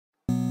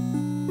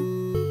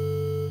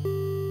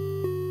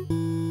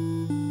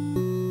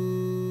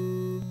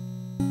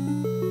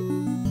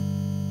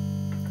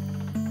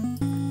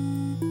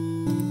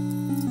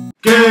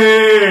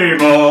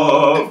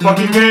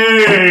fucking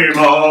Game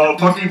of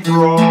fucking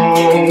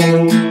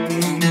Thrones.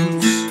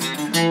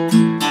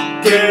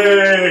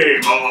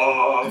 Game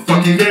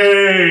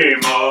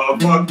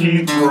of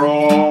fucking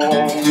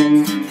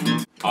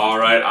Thrones.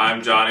 Alright,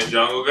 I'm Johnny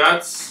Jungle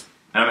Guts.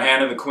 And I'm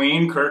Hannah the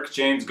Queen Kirk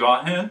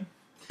Gaughan.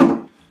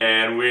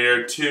 And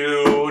we're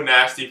two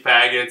nasty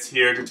faggots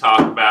here to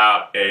talk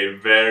about a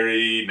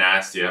very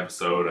nasty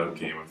episode of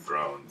Game of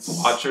Thrones.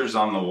 Watchers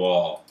on the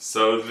wall.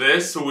 So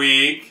this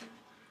week,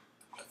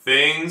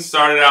 things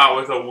started out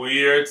with a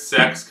weird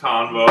sex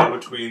convo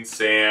between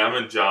Sam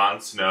and Jon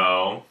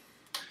Snow.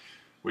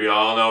 We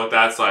all know what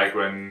that's like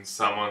when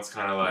someone's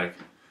kind of like,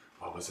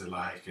 what was it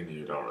like? And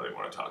you don't really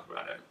want to talk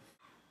about it.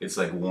 It's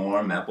like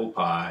warm apple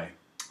pie.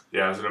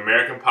 Yeah, it was an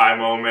American Pie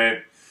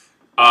moment.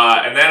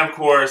 And then, of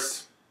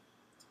course,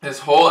 this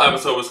whole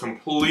episode was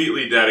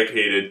completely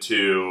dedicated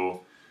to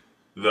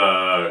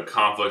the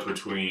conflict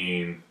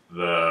between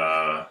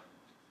the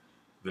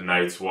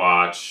Night's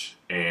Watch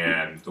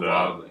and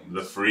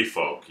the Free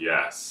Folk,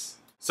 yes.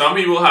 Some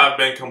people have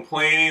been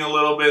complaining a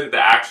little bit that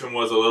the action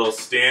was a little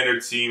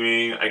standard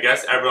seeming. I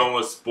guess everyone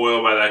was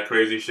spoiled by that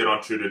crazy shit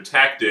on True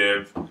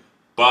Detective,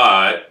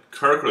 but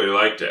Kirk really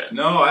liked it.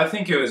 No, I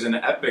think it was an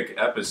epic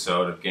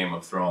episode of Game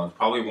of Thrones.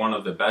 Probably one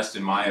of the best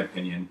in my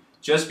opinion.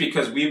 Just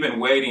because we've been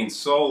waiting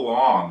so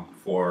long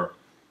for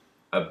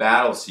a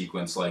battle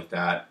sequence like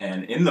that.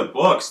 And in the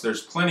books,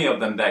 there's plenty of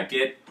them that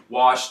get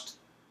washed,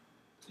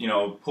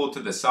 pulled to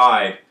the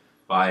side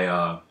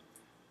by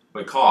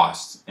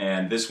cost.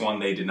 And this one,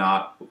 they did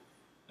not,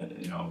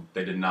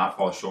 they did not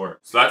fall short.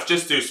 So let's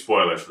just do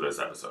spoilers for this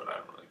episode. I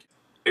don't really care.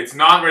 It's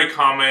not very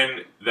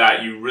common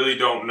that you really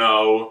don't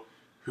know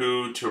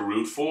who to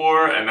root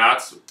for, and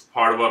that's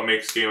part of what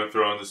makes Game of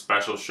Thrones a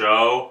special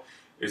show,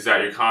 is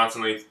that you're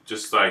constantly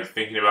just like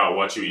thinking about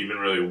what you even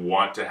really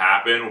want to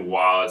happen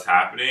while it's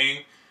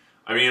happening.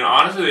 I mean,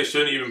 honestly, they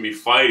shouldn't even be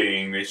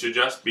fighting. They should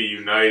just be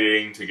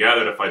uniting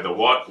together to fight the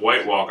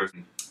White Walkers.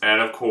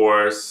 And of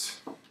course,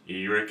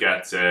 Ygritte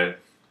gets it.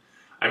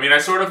 I mean, I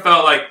sort of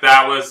felt like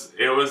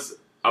it was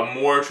a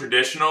more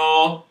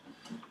traditional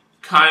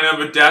kind of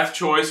a death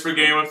choice for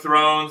Game of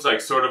Thrones,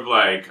 like sort of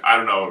like, I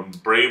don't know,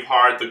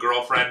 Braveheart, the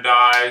girlfriend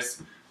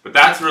dies, but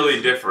that's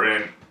really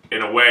different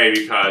in a way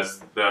because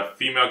the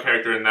female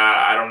character in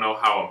that, I don't know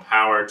how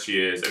empowered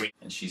she is. I mean,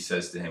 and she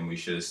says to him, "We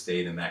should have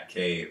stayed in that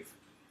cave."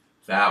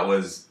 That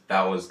was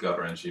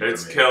gut-wrenching.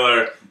 It's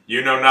killer.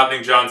 You know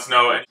nothing, Jon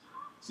Snow.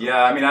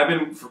 Yeah, I mean, I've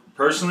been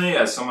personally,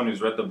 as someone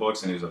who's read the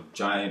books and who's a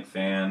giant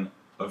fan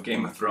of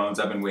Game of Thrones,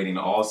 I've been waiting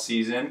all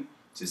season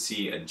to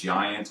see a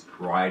giant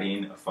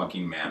riding a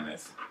fucking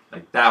mammoth.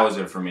 Like, that was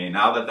it for me.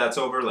 Now that that's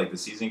over, like, the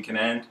season can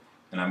end,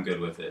 and I'm good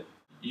with it.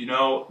 You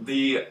know,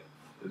 the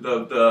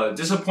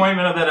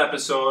disappointment of that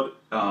episode,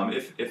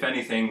 if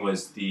anything,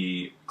 was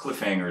the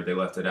cliffhanger they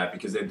left it at,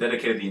 because they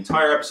dedicated the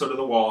entire episode to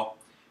the wall,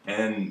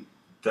 and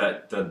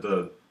that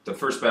the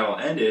first battle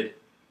ended,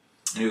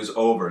 and it was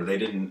over.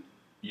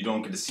 You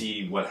don't get to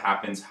see what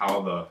happens,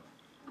 how the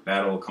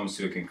battle comes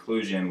to a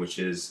conclusion, which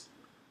is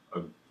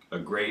a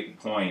great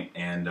point,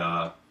 and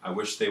I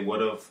wish they would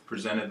have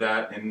presented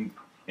that in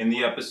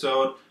the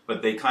episode,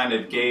 but they kind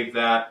of gave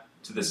that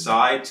to the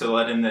side to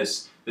let in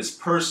this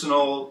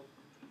personal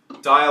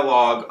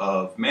dialogue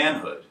of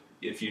manhood.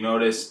 If you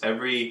notice,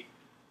 every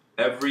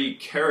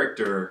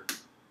character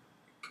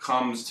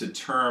comes to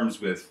terms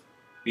with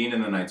being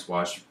in the Night's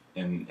Watch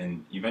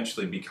and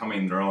eventually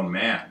becoming their own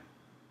man.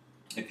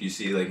 If you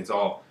see, like, it's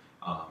all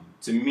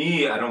to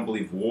me, I don't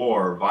believe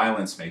war or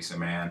violence makes a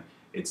man.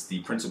 It's the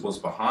principles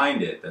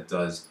behind it that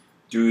does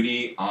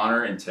duty,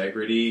 honor,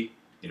 integrity,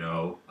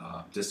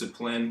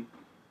 discipline,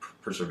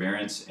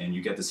 perseverance, and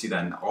you get to see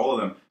that in all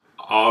of them.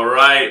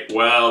 Alright,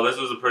 well, this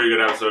was a pretty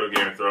good episode of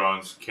Game of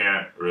Thrones.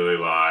 Can't really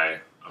lie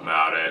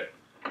about it.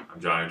 I'm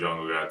Johnny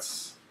Jungle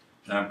Guts.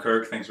 And I'm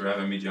Kirk. Thanks for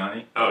having me,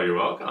 Johnny. Oh, you're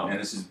welcome. And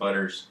this is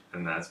Butters.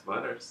 And that's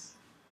Butters.